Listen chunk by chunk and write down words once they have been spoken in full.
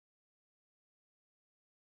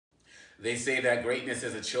They say that greatness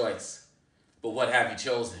is a choice, but what have you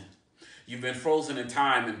chosen? You've been frozen in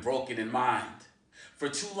time and broken in mind. For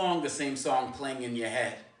too long, the same song playing in your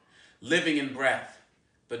head, living in breath,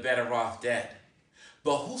 but better off dead.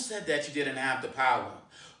 But who said that you didn't have the power?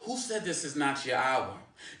 Who said this is not your hour?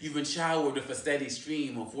 You've been showered with a steady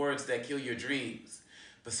stream of words that kill your dreams.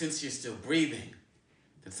 But since you're still breathing,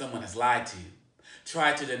 then someone has lied to you,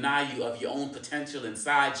 tried to deny you of your own potential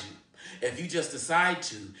inside you. If you just decide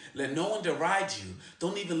to, let no one deride you.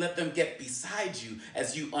 Don't even let them get beside you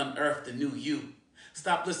as you unearth the new you.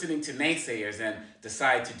 Stop listening to naysayers and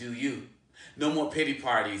decide to do you. No more pity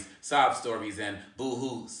parties, sob stories, and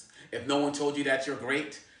boo-hoos. If no one told you that you're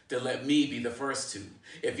great, then let me be the first to.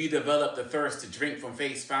 If you develop the thirst to drink from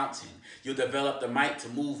Faith's fountain, you'll develop the might to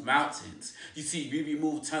move mountains. You see, we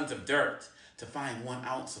remove tons of dirt to find 1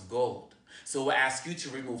 ounce of gold. So we'll ask you to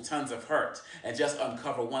remove tons of hurt and just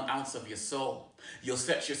uncover 1 ounce of your soul. You'll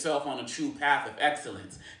set yourself on a true path of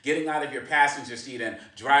excellence, getting out of your passenger seat and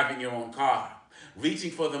driving your own car,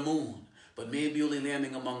 reaching for the moon, but maybe only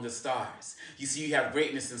landing among the stars. You see, you have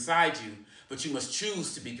greatness inside you, but you must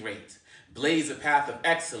choose to be great. Blaze a path of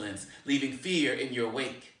excellence, leaving fear in your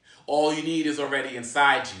wake. All you need is already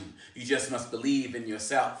inside you. You just must believe in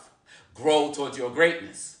yourself. Grow towards your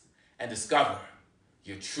greatness and discover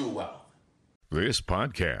your true wealth. This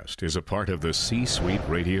podcast is a part of the C-Suite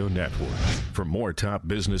Radio Network. For more top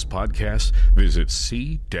business podcasts, visit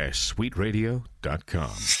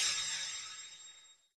c-suiteradio.com.